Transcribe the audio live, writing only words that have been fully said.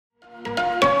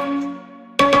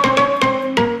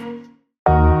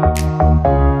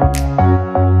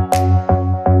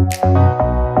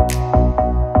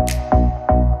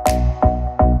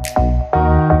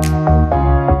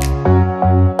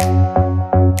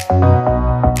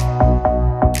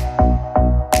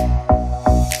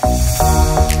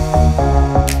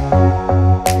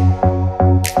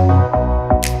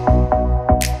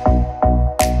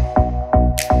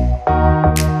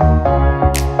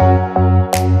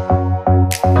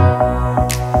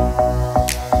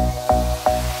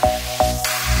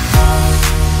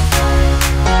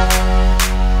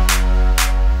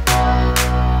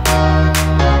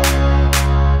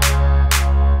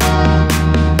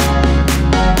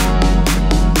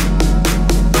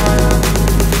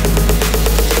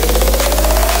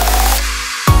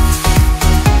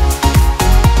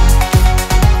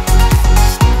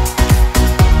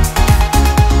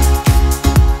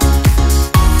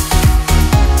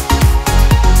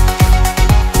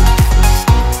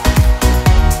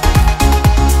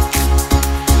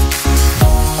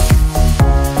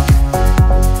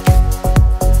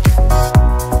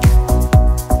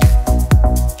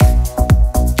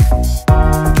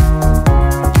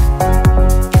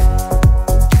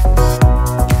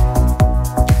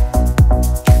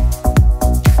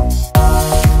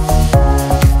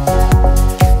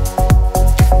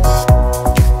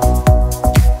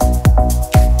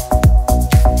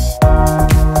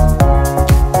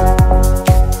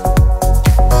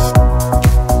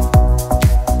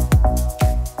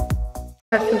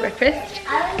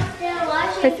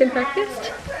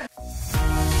breakfast?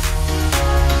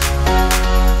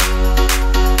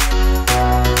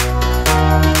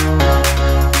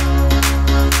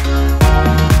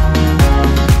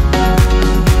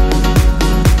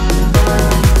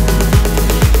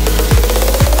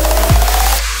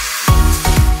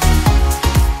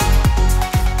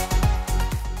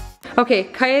 Okay,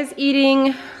 Kaya's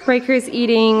eating, Riker's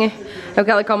eating. I've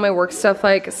got like all my work stuff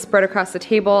like spread across the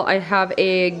table. I have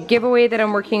a giveaway that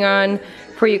I'm working on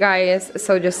for you guys,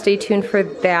 so just stay tuned for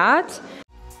that.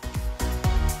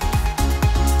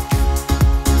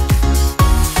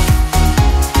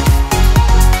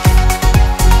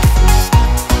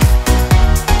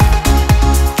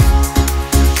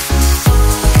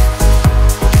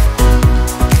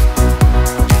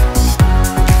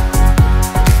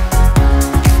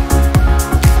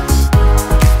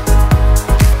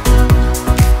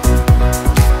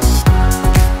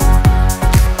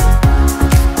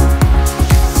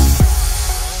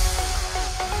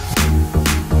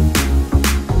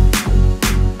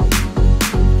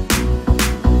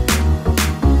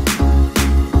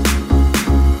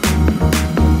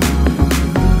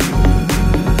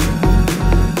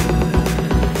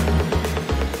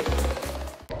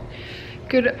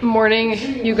 Good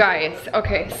morning, you guys.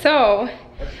 Okay, so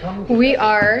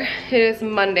it is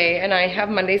Monday and I have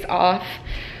Mondays off,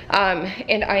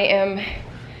 and I am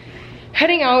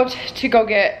heading out to go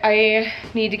I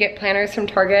need to get planners from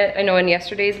Target. I know in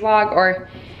yesterday's vlog, or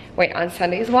wait, on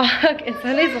Sunday's vlog, in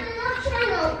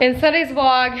Sunday's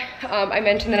vlog, I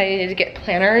mentioned that I needed to get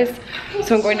planners,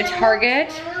 so I'm going to Target.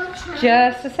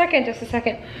 Just a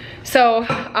second. So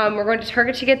we're going to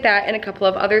Target to get that and a couple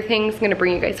of other things. I'm gonna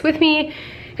bring you guys with me.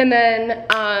 And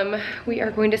then we are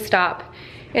going to stop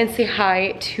and say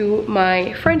hi to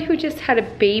my friend who just had a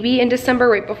baby in December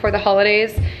right before the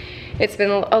holidays. It's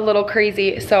been a little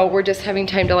crazy, so we're just having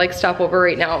time to like stop over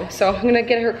right now. So I'm gonna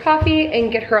get her coffee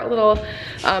and get her a little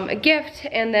a gift,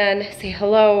 and then say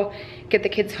hello, get the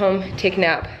kids home, take a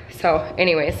nap. So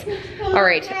anyways, all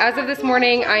right, as of this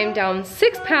morning, I am down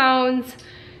 6 pounds.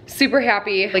 Super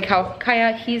happy. Like how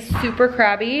Kaya, he's super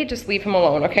crabby. Just leave him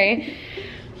alone, okay?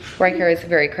 Riker is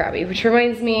very crabby, which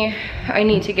reminds me, I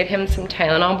need to get him some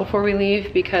Tylenol before we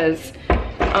leave because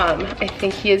I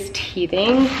think he is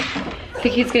teething. I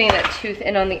think he's getting that tooth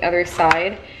in on the other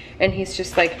side and he's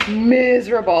just like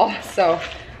miserable. So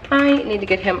I need to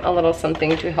get him a little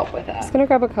something to help with that. I'm just gonna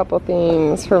grab a couple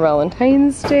things for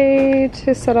Valentine's Day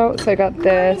to set out. So I got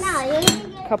this,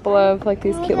 a couple of like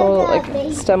these cute little like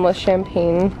stemless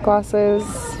champagne glasses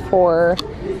for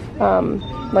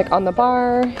like on the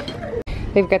bar.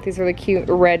 They've got these really cute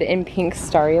red and pink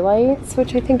starry lights,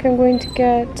 which I think I'm going to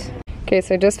get. Okay,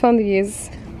 so I just found these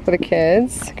for the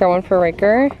kids. Got one for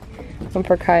Riker, one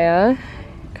for Kaya.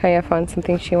 Kaya found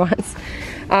something she wants.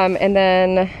 And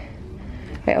then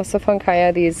I also found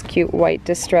Kaya these cute white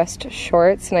distressed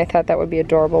shorts, and I thought that would be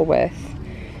adorable with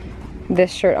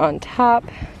this shirt on top,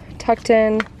 tucked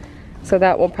in. So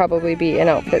that will probably be an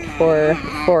outfit for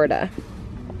Florida.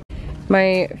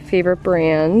 My favorite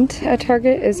brand at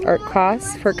Target is Art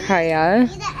Class for Kaya.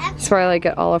 That's where I like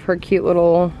get all of her cute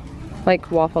little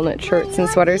like waffle knit shirts and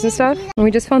sweaters and stuff. And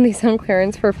we just found these on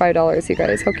clearance for $5, you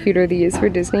guys. How cute are these for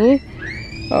Disney?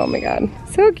 Oh my god,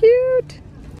 so cute!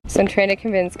 So I'm trying to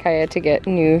convince Kaya to get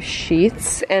new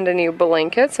sheets and a new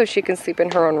blanket so she can sleep in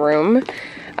her own room.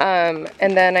 And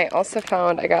then I also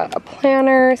found I got a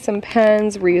planner, some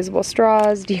pens, reusable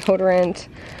straws, deodorant,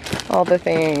 all the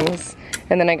things.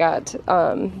 And then I got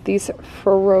these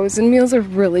frozen meals are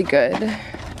really good.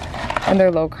 And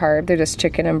they're low carb. They're just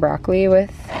chicken and broccoli with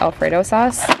Alfredo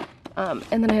sauce.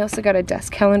 And then I also got a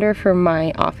desk calendar for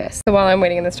my office. So while I'm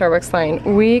waiting in the Starbucks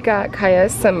line, we got Kaya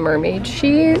some mermaid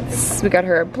sheets. We got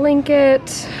her a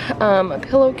blanket, a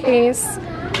pillowcase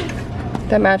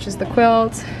that matches the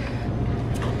quilt.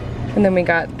 And then we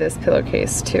got this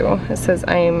pillowcase too. It says,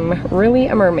 I'm really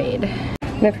a mermaid.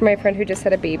 And then for my friend who just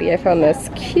had a baby, I found this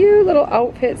cute little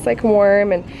outfit. It's like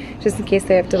warm and just in case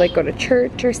they have to like go to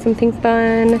church or something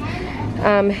fun.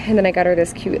 And then I got her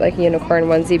this cute like unicorn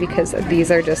onesie because these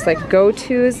are just like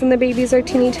go-tos and the babies are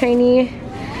teeny tiny.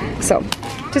 So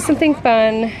just something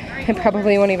fun. I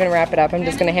probably won't even wrap it up. I'm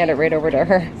just gonna hand it right over to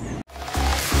her.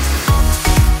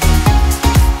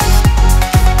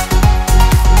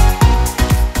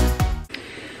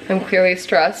 I'm clearly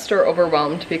stressed or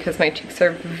overwhelmed because my cheeks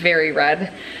are very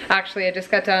red. Actually, I just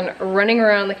got done running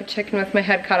around like a chicken with my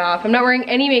head cut off. I'm not wearing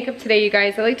any makeup today, you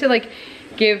guys. I like to like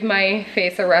give my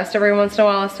face a rest every once in a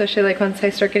while, especially like once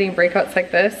I start getting breakouts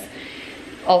like this.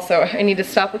 Also, I need to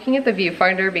stop looking at the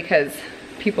viewfinder because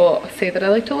people say that I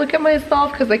like to look at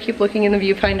myself because I keep looking in the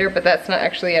viewfinder, but that's not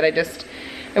actually it.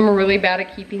 am really bad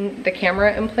at keeping the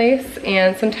camera in place,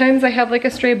 and sometimes I have like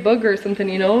a stray bug or something,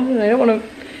 you know, and I don't want to,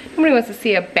 nobody wants to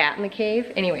see a bat in the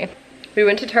cave. Anyway, we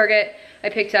went to Target. I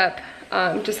picked up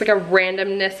just like a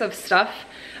randomness of stuff.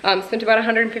 Spent about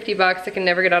 150 bucks. I can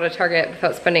never get out of Target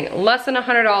without spending less than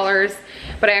 $100.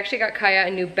 But I actually got Kaya a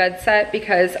new bed set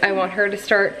because I want her to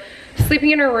start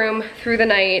sleeping in her room through the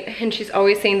night, and she's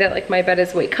always saying that like my bed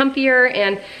is way comfier,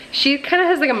 and she kind of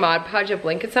has like a Mod Podge of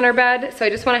blankets on her bed, so I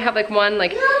just want to have like one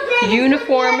like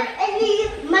uniform. My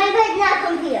bed's not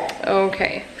comfier.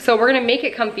 Okay, so we're gonna make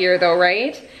it comfier though,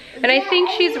 right? And I think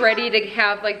she's ready to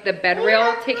have like the bed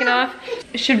rail taken off.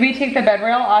 Should we take the bed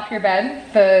rail off your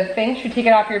bed? The thing, should we take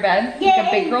it off your bed? Yeah. Like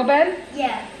a big girl bed?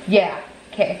 Yeah. Yeah,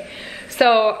 okay.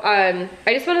 So I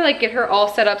just want to like get her all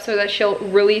set up so that she'll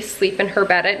really sleep in her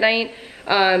bed at night.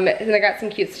 And I got some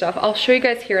cute stuff. I'll show you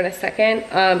guys here in a second.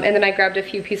 And then I grabbed a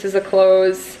few pieces of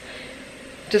clothes,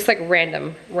 just like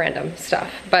random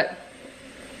stuff. But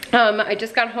I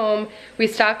just got home. We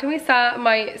stopped and we saw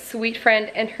my sweet friend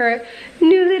and her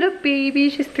new little baby.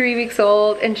 She's 3 weeks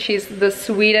old and she's the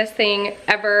sweetest thing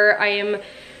ever. I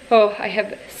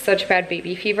have such bad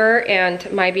baby fever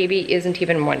and my baby isn't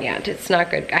even 1 yet. It's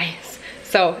not good, guys.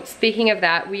 So speaking of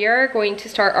that, we are going to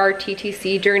start our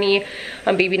TTC journey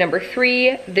on baby number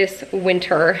 3 this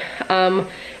winter.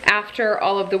 After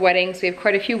all of the weddings, we have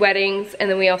quite a few weddings, and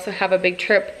then we also have a big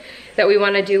trip that we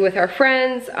want to do with our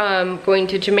friends, going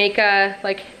to Jamaica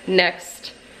like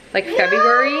next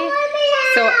February.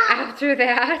 So after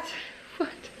that,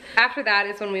 after that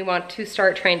is when we want to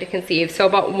start trying to conceive. So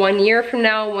about 1 year from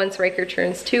now, once Ryker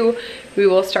turns 2, we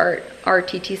will start our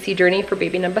TTC journey for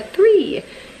baby number 3.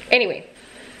 Anyway,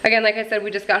 again, like I said,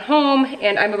 we just got home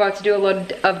and I'm about to do a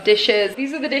load of dishes.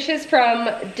 These are the dishes from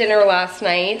dinner last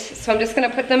night. So I'm just gonna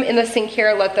put them in the sink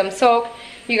here, let them soak.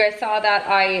 You guys saw that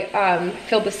I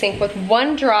filled the sink with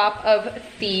 1 drop of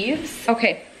Thieves.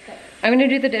 Okay, I'm gonna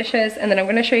do the dishes and then I'm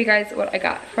gonna show you guys what I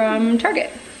got from Target,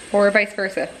 or vice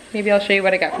versa. Maybe I'll show you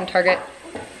what I got from Target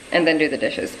and then do the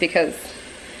dishes because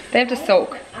they have to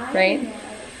soak, right?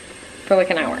 For like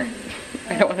an hour.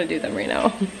 I don't wanna do them right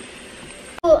now.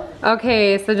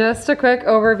 Okay, so just a quick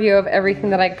overview of everything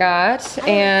that I got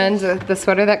and the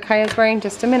sweater that Kaya's wearing.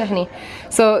 Just a minute, honey.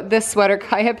 So this sweater,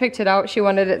 Kaya picked it out. She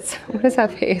wanted it. What is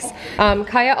that face?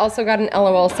 Kaya also got an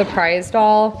LOL surprise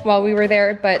doll while we were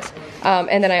there, but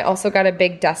and then I also got a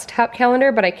big desktop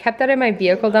calendar, but I kept that in my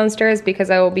vehicle downstairs because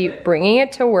I will be bringing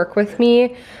it to work with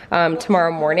me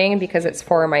tomorrow morning because it's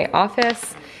for my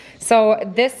office. So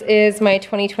this is my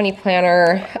 2020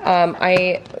 planner.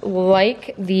 I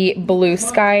like the Blue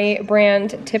Sky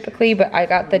brand typically, but I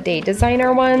got the Day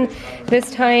Designer one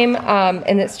this time.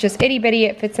 And it's just itty bitty.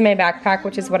 It fits in my backpack,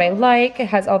 which is what I like. It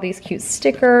has all these cute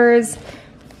stickers,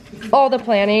 all the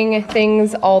planning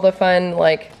things, all the fun,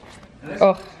 like,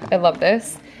 oh, I love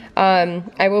this.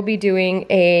 I will be doing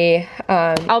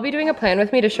I'll be doing a plan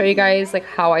with me to show you guys like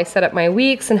how I set up my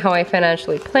weeks and how I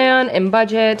financially plan and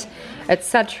budget,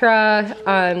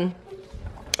 etc.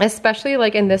 Especially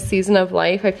like in this season of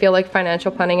life, I feel like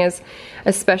financial planning is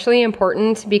especially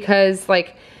important because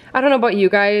like, I don't know about you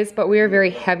guys, but we are very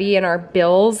heavy in our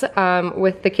bills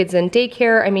with the kids in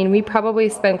daycare. I mean, we probably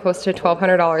spend close to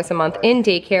 $1,200 a month in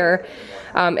daycare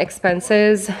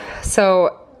expenses.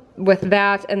 So with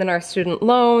that, and then our student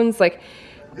loans, like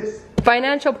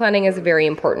financial planning is very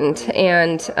important,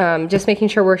 and just making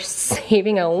sure we're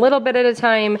saving a little bit at a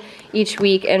time each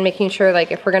week, and making sure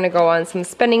like if we're gonna go on some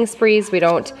spending sprees, we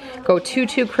don't go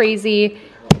too crazy.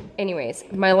 Anyways,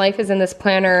 my life is in this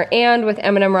planner, and with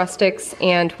M&M Rustics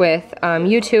and with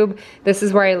YouTube, this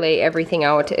is where I lay everything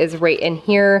out, is right in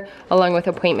here, along with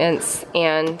appointments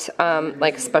and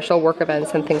like special work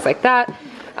events and things like that.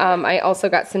 I also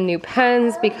got some new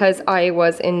pens because I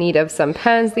was in need of some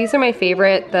pens. These are my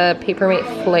favorite, the Papermate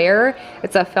Flare.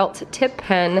 It's a felt tip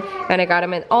pen, and I got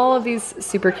them in all of these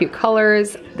super cute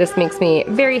colors. This makes me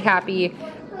very happy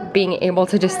being able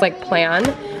to just like plan.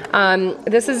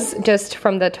 This is just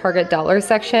from the Target dollar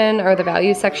section, or the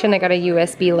value section. I got a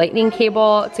USB lightning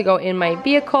cable to go in my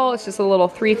vehicle. It's just a little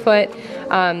 3-foot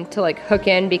to like hook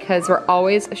in because we're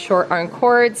always short on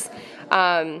cords.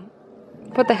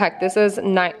 What the heck, this is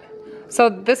so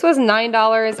this was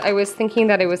 $9. I was thinking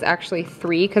that it was actually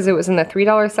 $3 because it was in the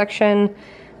 $3 section,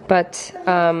 but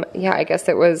yeah, I guess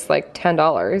it was like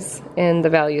 $10 in the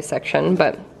value section.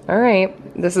 But all right,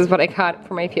 this is what I got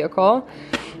for my vehicle.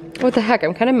 What the heck,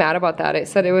 I'm kind of mad about that. It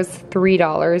said it was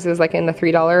 $3. It was like in the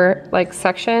 $3 like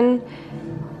section.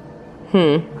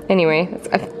 Anyway,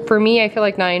 for me, I feel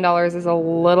like $9 is a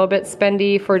little bit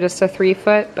spendy for just a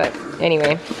 3-foot, but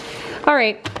anyway. All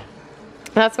right,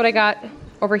 that's what I got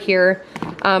over here.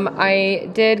 I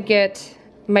did get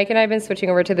Mike and I have been switching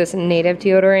over to this native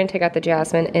deodorant. I got the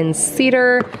jasmine and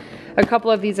cedar. A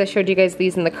couple of these, I showed you guys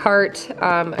these in the cart.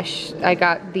 I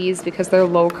got these because they're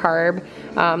low carb.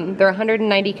 They're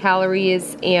 190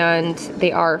 calories and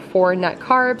they are 4 net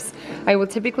carbs. I will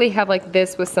typically have like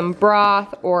this with some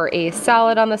broth or a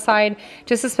salad on the side,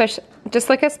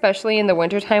 especially in the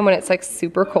wintertime when it's like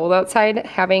super cold outside.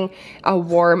 Having a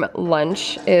warm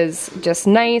lunch is just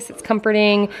nice, it's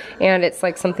comforting, and it's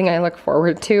like something I look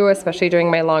forward to, especially during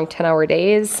my long 10-hour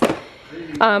days.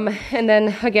 And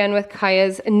then again with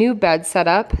Kaya's new bed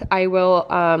setup, I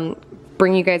will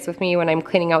bring you guys with me when I'm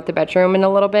cleaning out the bedroom in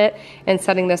a little bit and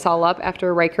setting this all up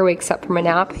after Ryker wakes up from a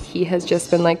nap. He has just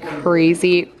been like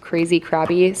crazy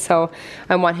crabby, so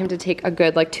I want him to take a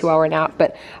good like 2-hour nap.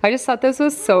 But I just thought this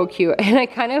was so cute, and I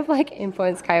kind of like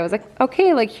influenced Kaya. I was like,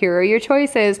 okay, like here are your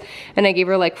choices, and I gave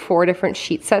her like 4 different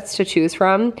sheet sets to choose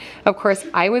from. Of course,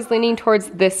 I was leaning towards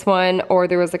this one, or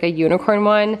there was like a unicorn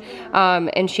one,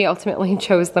 and she ultimately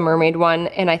chose the mermaid one.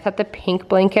 And I thought the pink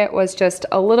blanket was just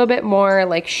a little bit more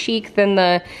like chic than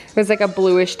there was like a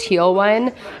bluish teal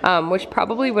one, which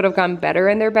probably would have gone better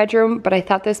in their bedroom, but I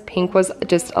thought this pink was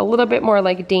just a little bit more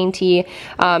like dainty.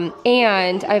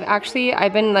 And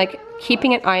I've been like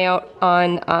keeping an eye out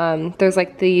on, there's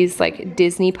like these like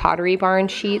Disney Pottery Barn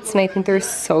sheets, and I think they're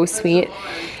so sweet.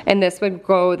 And this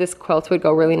quilt would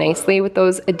go really nicely with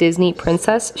those Disney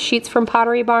Princess sheets from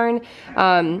Pottery Barn.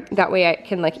 That way I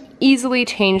can like easily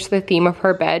change the theme of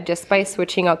her bed just by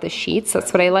switching out the sheets.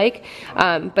 That's what I like.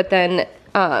 But then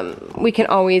we can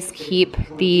always keep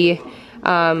the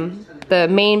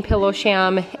main pillow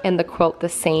sham and the quilt the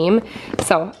same.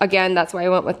 So again, that's why I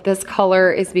went with this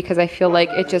color, is because I feel like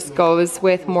it just goes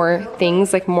with more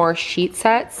things, like more sheet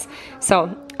sets.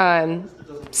 So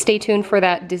stay tuned for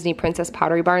that Disney Princess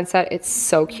Pottery Barn set. It's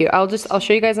so cute. I'll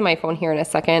show you guys on my phone here in a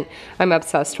second. I'm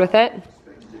obsessed with it.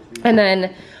 And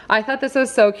then I thought this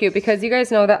was so cute because you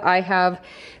guys know that I have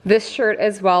this shirt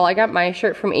as well. I got my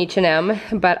shirt from H&M,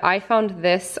 but I found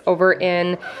this over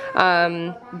in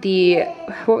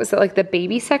what was it, like the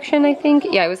baby section, I think?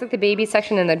 Yeah, it was like the baby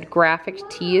section and the graphic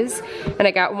tees. And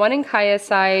I got one in Kaya's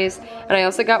size, and I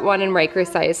also got one in RYKER'S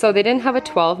size. So they didn't have a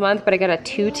 12-month, but I got a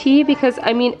 2T because,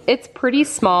 I mean, it's pretty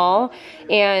small,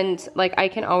 and like I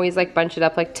can always like bunch it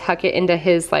up, like tuck it into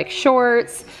his like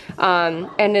shorts,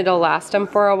 and it'll last him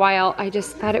for a while. I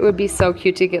just thought it would be so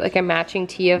cute to get like a matching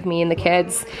tee of me and the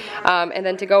kids. And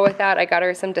then to go with that, I got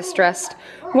her some distressed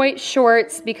white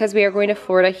shorts because we are going to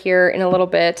Florida here in a little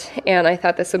bit, and I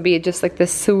thought this would be just like the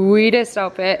sweetest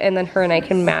outfit, and then her and I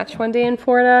can match one day in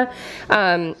Florida.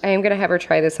 I am gonna have her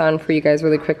try this on for you guys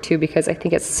really quick too because I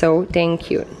think it's so dang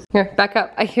cute. Here, back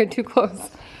up. I hear too close.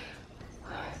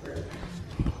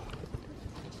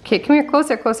 Okay, come here,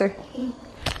 closer.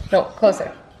 No,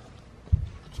 closer.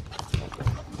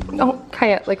 Oh,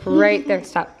 Kaya, like right there,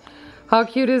 stop. How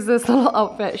cute is this little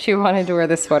outfit? She wanted to wear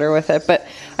the sweater with it, but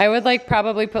I would like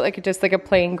probably put like just like a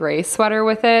plain gray sweater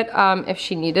with it if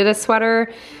she needed a sweater.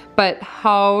 But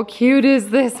how cute is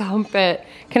this outfit?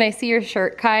 Can I see your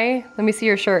shirt, Kai? Let me see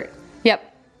your shirt.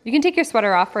 Yep, you can take your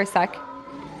sweater off for a sec.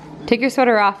 Take your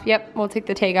sweater off. Yep, we'll take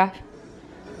the tag off.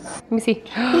 Let me see.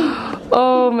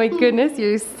 Oh my goodness,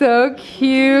 you're so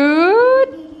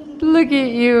cute. Look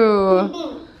at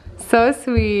you. So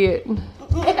sweet.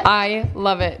 I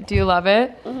love it. Do you love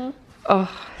it? Mm-hmm. Oh,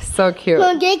 so cute.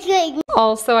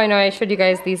 Also, I know I showed you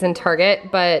guys these in Target,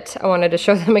 but I wanted to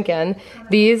show them again.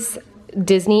 These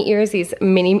Disney ears, these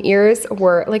mini ears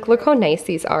were, like, look how nice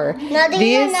these are. No,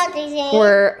 these are not Disney.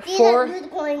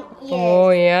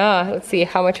 Oh yeah, let's see,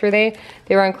 how much were they?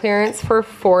 They were on clearance for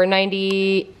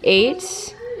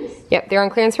 $4.98. Yep, they're on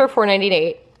clearance for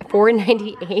 $4.98,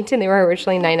 and they were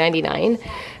originally $9.99.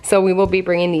 So we will be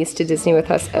bringing these to Disney with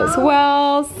us as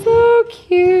well. So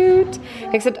cute.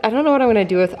 Except I don't know what I'm gonna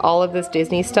do with all of this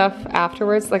Disney stuff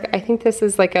afterwards. Like, I think this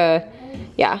is like a,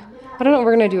 yeah. I don't know what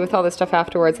we're gonna do with all this stuff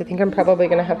afterwards. I think I'm probably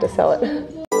gonna have to sell it. Yeah.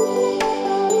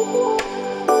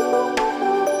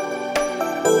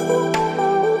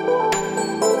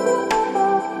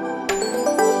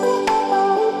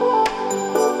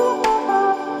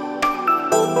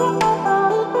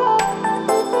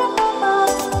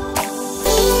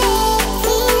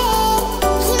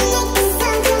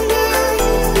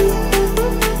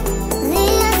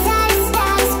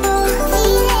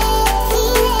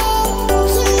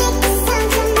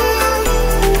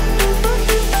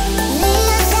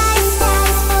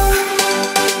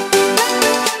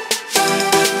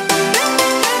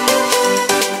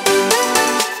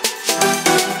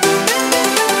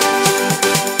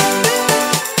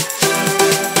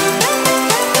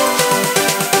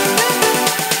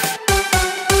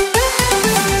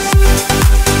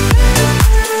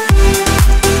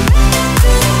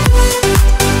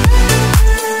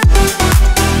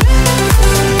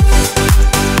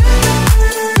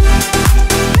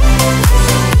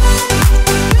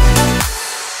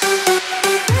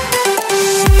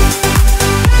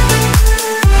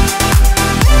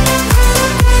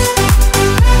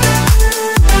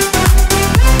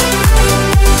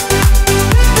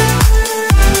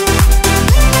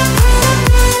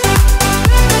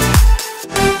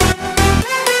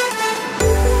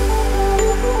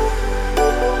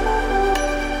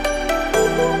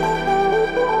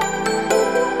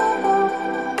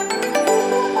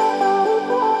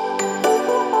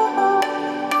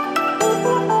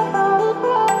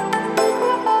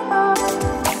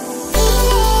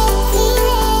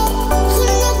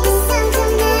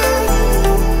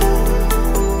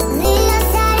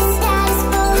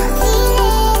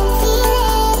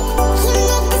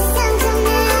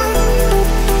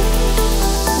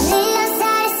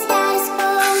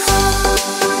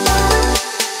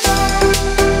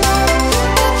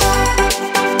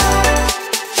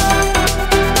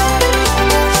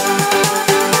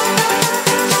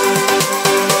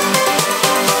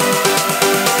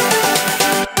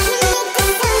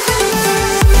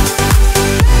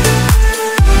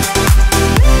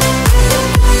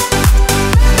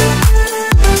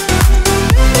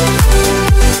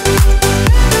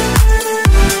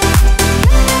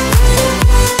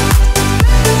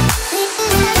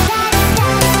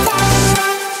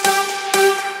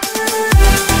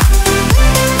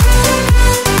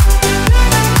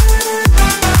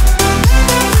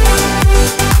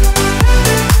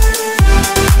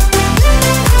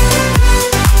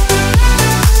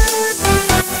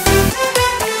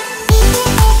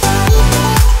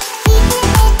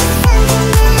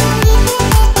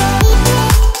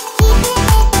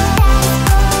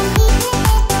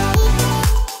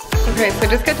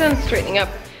 straightening up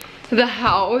the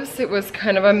house. It was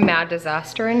kind of a mad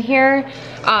disaster in here.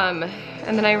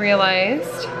 And then I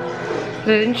realized that I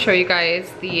didn't show you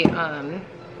guys the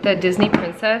Disney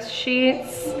Princess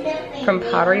sheets from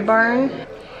Pottery Barn.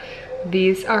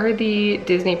 These are the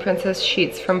Disney Princess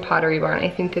sheets from Pottery Barn. I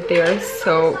think that they are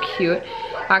so cute.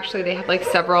 Actually, they have like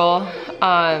several,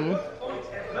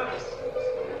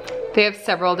 they have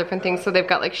several different things. So they've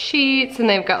got like sheets and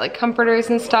they've got like comforters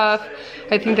and stuff.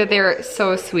 I think that they're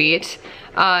so sweet.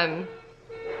 The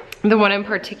one in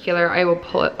particular, I will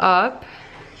pull it up.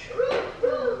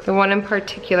 The one in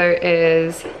particular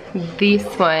is this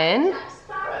one.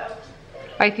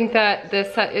 I think that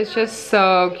this set is just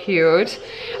so cute.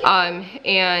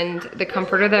 And the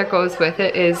comforter that goes with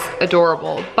it is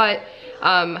adorable. But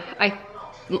I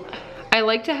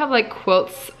like to have like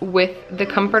quilts with the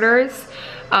comforters,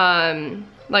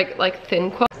 like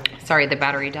thin quilts. Sorry, the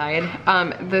battery died.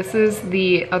 This is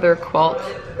the other quilt.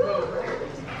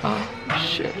 Oh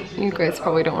shit, you guys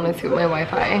probably don't want to see my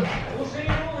Wi-Fi.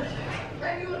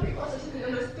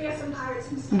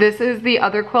 This is the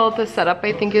other quilt. The setup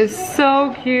I think is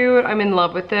so cute. I'm in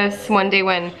love with this. One day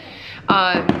when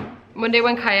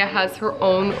Kaya has her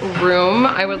own room,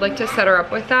 I would like to set her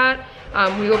up with that.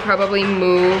 We will probably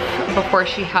move before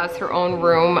she has her own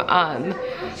room.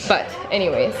 But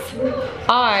anyways,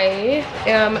 I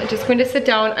am just going to sit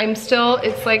down.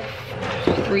 It's like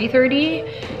 3:30.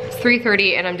 It's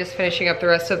 3:30 and I'm just finishing up the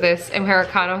rest of this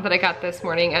Americano that I got this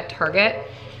morning at Target.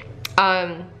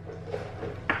 I'm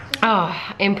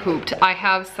pooped. I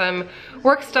have some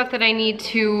work stuff that I need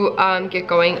to get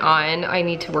going on. I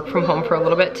need to work from home for a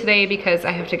little bit today because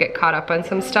I have to get caught up on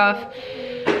some stuff,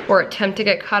 or attempt to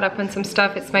get caught up on some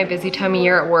stuff. It's my busy time of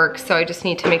year at work, so I just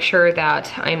need to make sure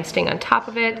that I'm staying on top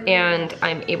of it and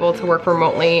I'm able to work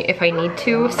remotely if I need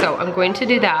to. So I'm going to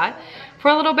do that for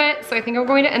a little bit. So I think I'm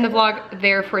going to end the vlog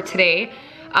there for today.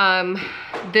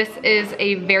 This is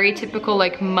a very typical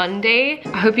like Monday.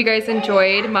 I hope you guys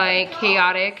enjoyed my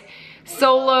chaotic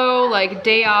solo like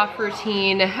day off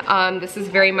routine. This is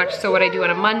very much so what I do on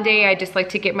a Monday. I just like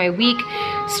to get my week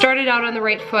started out on the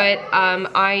right foot.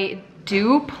 I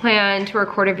do plan to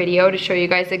record a video to show you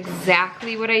guys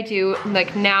exactly what I do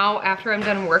like now after I'm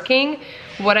done working,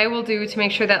 what I will do to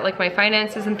make sure that like my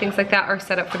finances and things like that are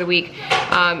set up for the week,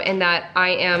 and that I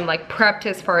am like prepped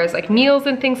as far as like meals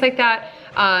and things like that.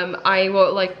 I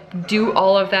will like do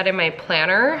all of that in my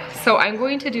planner. So I'm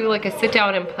going to do like a sit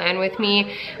down and plan with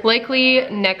me. Likely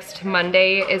next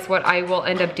Monday is what I will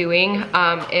end up doing,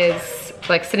 is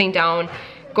like sitting down,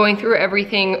 going through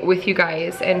everything with you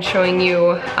guys and showing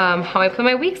you how I plan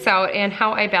my weeks out and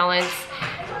how I balance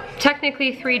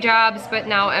technically 3 jobs, but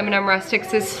now M&M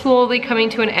Rustics is slowly coming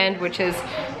to an end, which is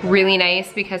really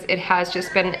nice because it has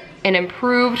just been an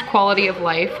improved quality of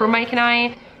life for Mike and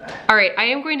I. All right, I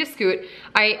am going to scoot.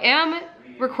 I am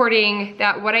recording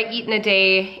that what I eat in a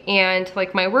day and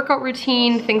like my workout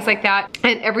routine, things like that,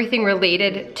 and everything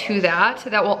related to that.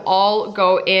 That will all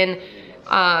go in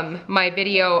my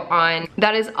video on,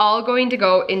 that is all going to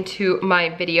go into my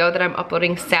video that I'm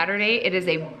uploading Saturday. It is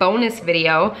a bonus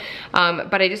video,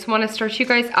 but I just want to start you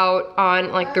guys out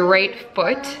on like the right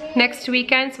foot next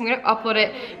weekend. So I'm gonna upload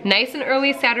it nice and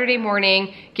early Saturday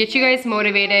morning, get you guys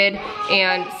motivated,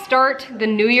 and start the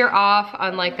new year off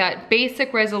on like that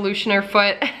basic resolutioner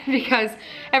foot because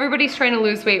everybody's trying to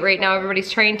lose weight right now.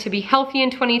 Everybody's trying to be healthy in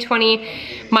 2020.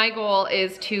 My goal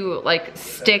is to like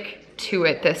stick to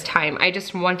it this time. I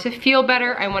just want to feel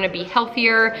better. I want to be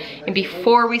healthier. And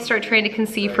before we start trying to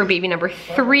conceive for baby number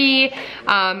 3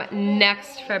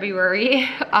 next February,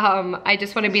 I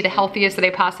just want to be the healthiest that I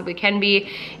possibly can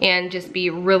be and just be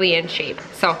really in shape.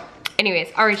 So anyways,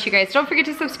 all right, you guys, don't forget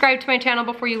to subscribe to my channel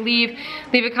before you leave.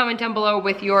 Leave a comment down below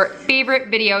with your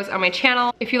favorite videos on my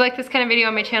channel. If you like this kind of video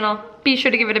on my channel, be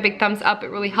sure to give it a big thumbs up. It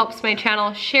really helps my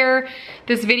channel. Share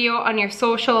this video on your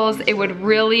socials. It would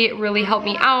really, really help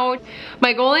me out.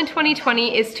 My goal in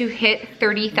 2020 is to hit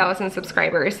 30,000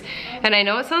 subscribers. And I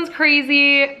know it sounds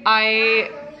crazy.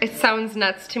 It sounds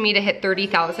nuts to me to hit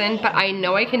 30,000, but I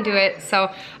know I can do it. So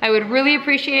I would really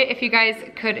appreciate if you guys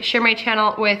could share my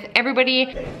channel with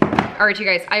everybody. All right, you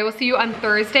guys, I will see you on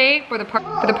Thursday for the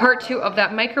part 2 of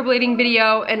that microblading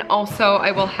video, and also I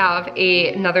will have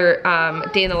another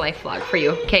day in the life vlog for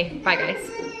you. Okay, bye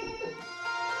guys.